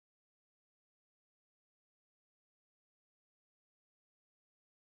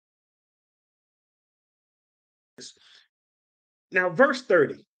Now, verse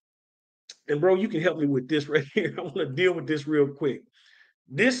 30, and bro, you can help me with this right here. I want to deal with this real quick.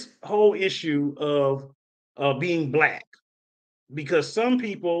 This whole issue of being black, because some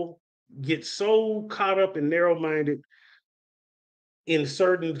people get so caught up and narrow-minded in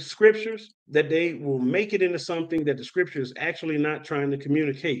certain scriptures that they will make it into something that the scripture is actually not trying to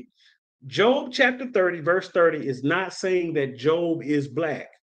communicate. Job chapter 30, verse 30 is not saying that Job is black.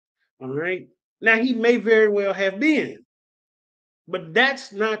 All right. Now, he may very well have been, but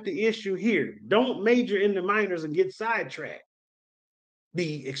that's not the issue here. Don't major in the minors and get sidetracked.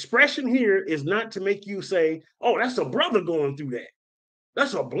 The expression here is not to make you say, oh, that's a brother going through that.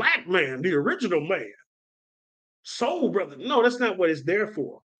 That's a black man, the original man. Soul brother. No, that's not what it's there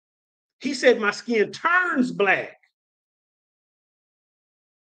for. He said, my skin turns black.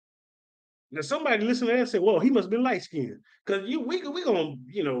 Now somebody listen to that and say, well, he must be light skinned. Because we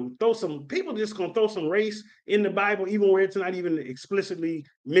gonna, throw some people just gonna throw some race in the Bible, even where it's not even explicitly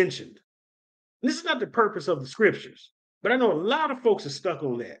mentioned. This is not the purpose of the scriptures. But I know a lot of folks are stuck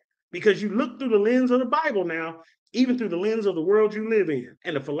on that because you look through the lens of the Bible now, even through the lens of the world you live in.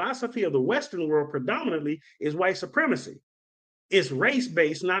 And the philosophy of the Western world predominantly is white supremacy. It's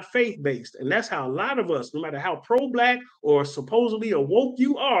race-based, not faith-based. And that's how a lot of us, no matter how pro-black or supposedly awoke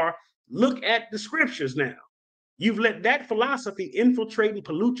you are, look at the scriptures now. You've let that philosophy infiltrate and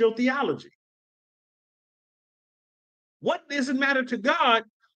pollute your theology. What does it matter to God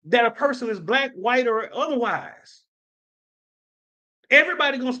that a person is black, white, or otherwise?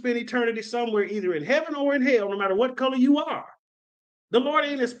 Everybody's going to spend eternity somewhere, either in heaven or in hell, no matter what color you are. The Lord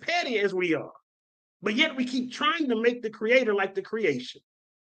ain't as petty as we are. But yet we keep trying to make the creator like the creation.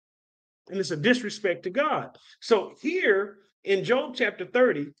 And it's a disrespect to God. So here in Job chapter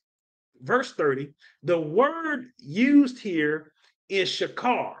 30, verse 30, the word used here is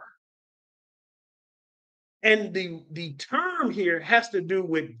shakar. And the term here has to do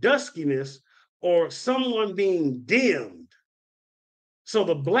with duskiness or someone being dimmed. So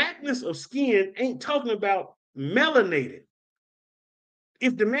the blackness of skin ain't talking about melanated.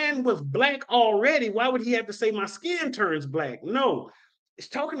 If the man was black already, why would he have to say my skin turns black? No, it's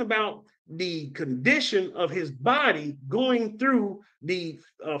talking about the condition of his body going through the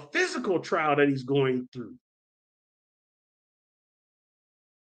physical trial that he's going through.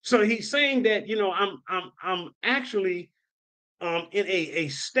 So he's saying that, I'm actually in a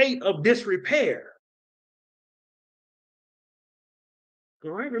state of disrepair. All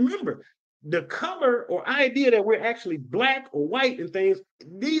right, remember, the color or idea that we're actually black or white and things,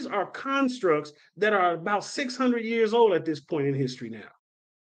 these are constructs that are about 600 years old at this point in history now.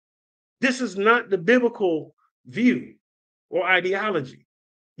 This is not the biblical view or ideology.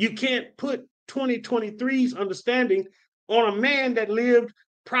 You can't put 2023's understanding on a man that lived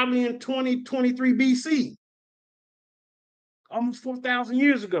probably in 2023 BC, almost 4,000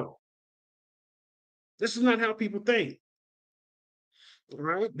 years ago. This is not how people think.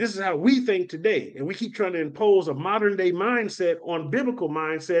 Right? This is how we think today. And we keep trying to impose a modern day mindset on biblical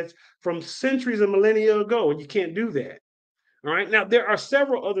mindsets from centuries and millennia ago. And you can't do that. All right. Now, there are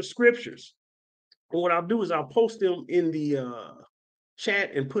several other scriptures. And what I'll do is I'll post them in the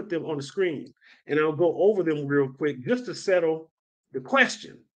chat and put them on the screen. And I'll go over them real quick just to settle the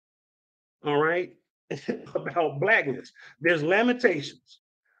question. All right. About blackness. There's Lamentations,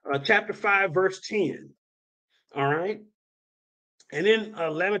 chapter 5, verse 10. All right. And then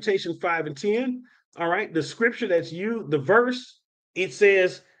Lamentation 5 and 10, all right, the scripture that's used, the verse, it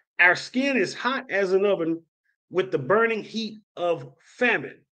says, our skin is hot as an oven with the burning heat of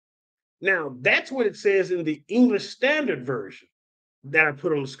famine. Now, that's what it says in the English Standard Version that I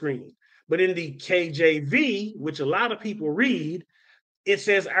put on the screen. But in the KJV, which a lot of people read, it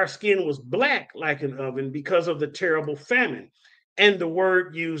says our skin was black like an oven because of the terrible famine. And the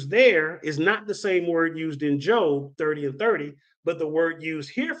word used there is not the same word used in Job 30 and 30, but the word used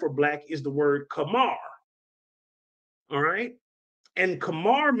here for black is the word kamar. All right. And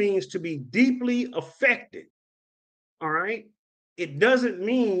kamar means to be deeply affected. All right. It doesn't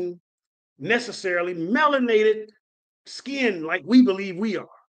mean necessarily melanated skin like we believe we are.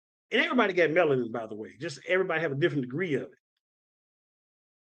 And everybody got melanin, by the way, just everybody have a different degree of it.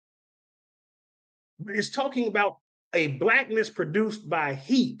 But it's talking about a blackness produced by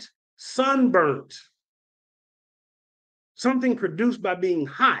heat, sunburnt, something produced by being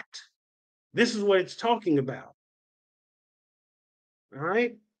hot. This is what it's talking about. All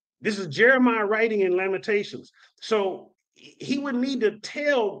right. This is Jeremiah writing in Lamentations. So he would need to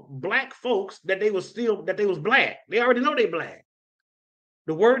tell black folks that they was black. They already know they black.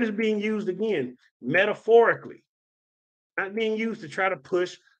 The word is being used again metaphorically, not being used to try to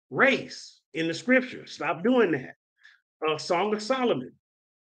push race. in the scripture. Stop doing that. Song of Solomon,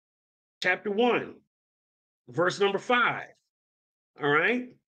 chapter 1, verse number 5. All right.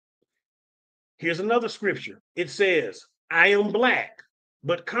 Here's another scripture. It says, I am black,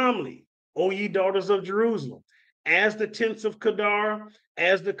 but comely, O ye daughters of Jerusalem, as the tents of Kedar,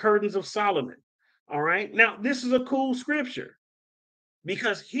 as the curtains of Solomon. All right. Now, this is a cool scripture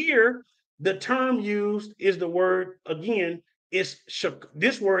because here the term used is the word again.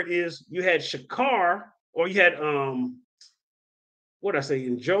 This word is you had shakar, or you had what I say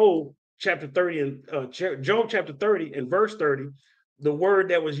in Job chapter 30 and Job chapter 30 and verse 30. The word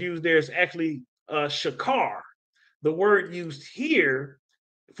that was used there is actually shakar. The word used here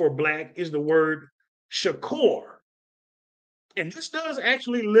for black is the word shakor. And this does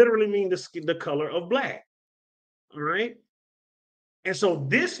actually literally mean the color of black. All right. And so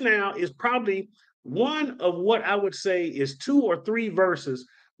this now is probably one of what I would say is 2 or 3 verses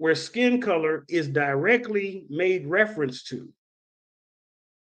where skin color is directly made reference to.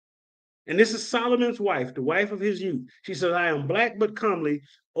 And this is Solomon's wife, the wife of his youth. She says, I am black but comely,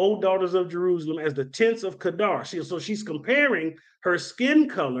 O daughters of Jerusalem, as the tents of Kedar. So she's comparing her skin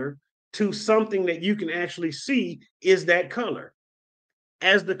color to something that you can actually see is that color,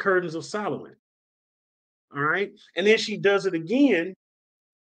 as the curtains of Solomon. All right. And then she does it again,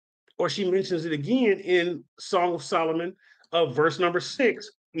 or she mentions it again in Song of Solomon of verse number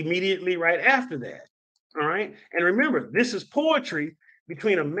 6, immediately right after that. All right. And remember, this is poetry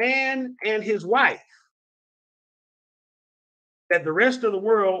between a man and his wife that the rest of the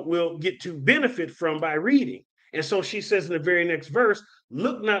world will get to benefit from by reading. And so she says in the very next verse,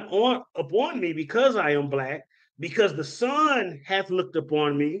 look not upon me because I am black, because the sun hath looked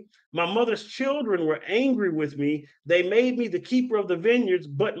upon me. My mother's children were angry with me. They made me the keeper of the vineyards,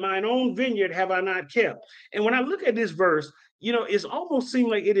 but mine own vineyard have I not kept. And when I look at this verse, you know, it's almost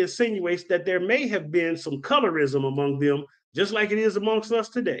seemed like it insinuates that there may have been some colorism among them, just like it is amongst us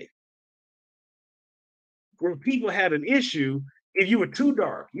today, where people had an issue if you were too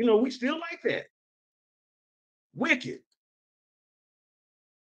dark. You know, we still like that. Wicked,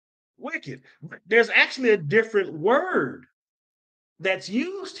 wicked. But there's actually a different word that's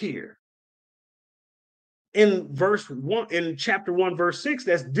used here in verse 1, in chapter 1, verse 6,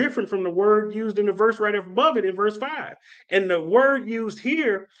 that's different from the word used in the verse right above it in verse 5. And the word used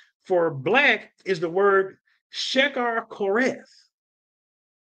here for black is the word shekar koreth.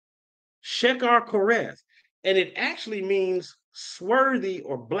 Shekar koreth. And it actually means swarthy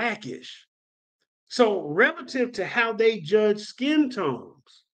or blackish. So relative to how they judge skin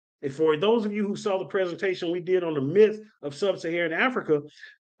tones, and for those of you who saw the presentation we did on the myth of sub-Saharan Africa,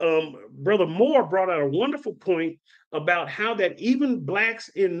 Brother Moore brought out a wonderful point about how that even blacks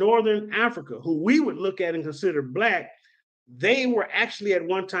in Northern Africa, who we would look at and consider black, they were actually at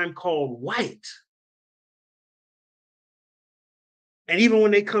one time called white. And even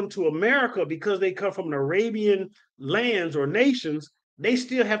when they come to America, because they come from an Arabian lands or nations, they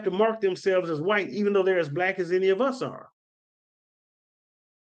still have to mark themselves as white, even though they're as black as any of us are.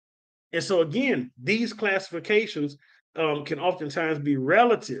 And so again, these classifications can oftentimes be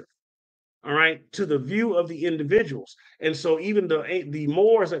relative, all right, to the view of the individuals. And so even the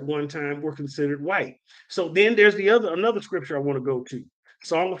Moors at one time were considered white. So then there's another scripture I want to go to.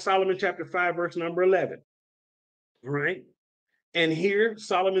 Song of Solomon, chapter 5, verse number 11. All right. And here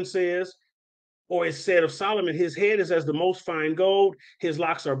Solomon says, or it's said of Solomon, his head is as the most fine gold, his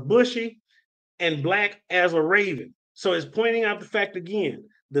locks are bushy and black as a raven. So it's pointing out the fact again,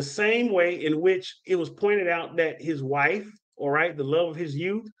 the same way in which it was pointed out that his wife, all right, the love of his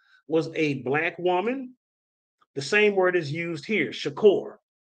youth, was a black woman. The same word is used here, shakor,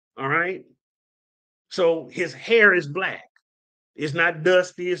 all right? So his hair is black. It's not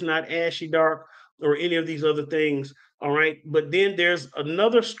dusty, it's not ashy dark or any of these other things, all right? But then there's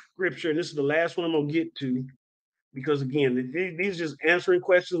another scripture, and this is the last one I'm gonna get to, because again, these are just answering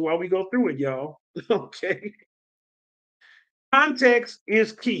questions while we go through it, y'all. Okay. Context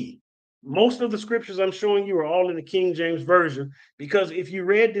is key. Most of the scriptures I'm showing you are all in the King James Version, because if you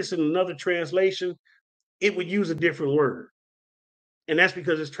read this in another translation, it would use a different word. And that's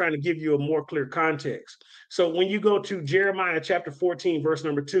because it's trying to give you a more clear context. So when you go to Jeremiah chapter 14, verse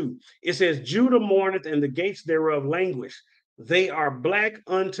number 2, it says, Judah mourneth and the gates thereof languish. They are black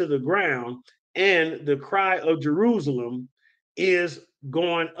unto the ground, and the cry of Jerusalem is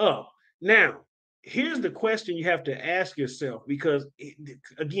going up. Now, here's the question you have to ask yourself, because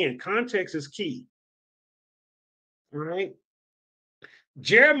again, context is key. All right.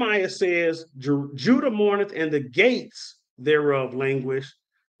 Jeremiah says, Judah mourneth and the gates thereof languish.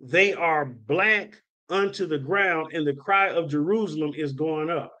 They are black unto the ground, and the cry of Jerusalem is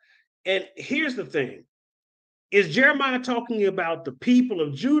going up. And here's the thing. Is Jeremiah talking about the people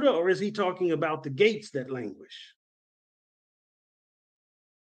of Judah, or is he talking about the gates that languish?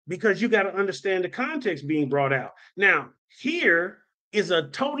 Because you got to understand the context being brought out. Now, here is a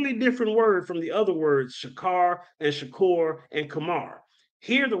totally different word from the other words, shakar and shakor and kamar.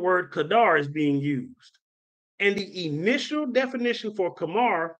 Here, the word kadar is being used. And the initial definition for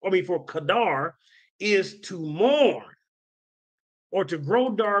for kadar, is to mourn or to grow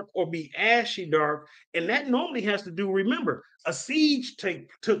dark or be ashy dark. And that normally has to do, remember, a siege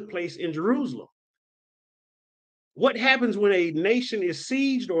took place in Jerusalem. What happens when a nation is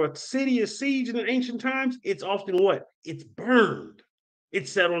sieged or a city is sieged in ancient times? It's often what? It's burned.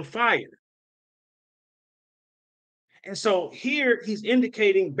 It's set on fire. And so here he's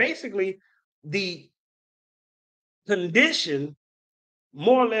indicating basically the condition,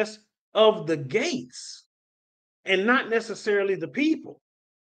 more or less, of the gates and not necessarily the people.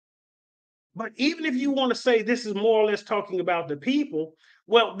 But even if you want to say this is more or less talking about the people,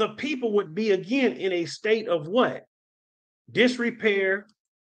 well, the people would be again in a state of what? Disrepair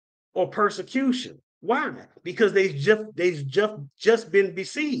or persecution. Why? Because they've just been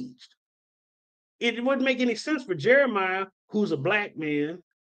besieged. It wouldn't make any sense for Jeremiah, who's a black man,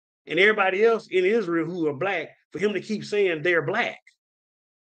 and everybody else in Israel who are black, for him to keep saying they're black.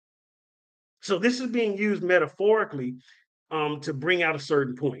 So this is being used metaphorically to bring out a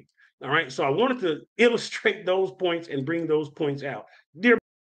certain point. All right. So I wanted to illustrate those points and bring those points out.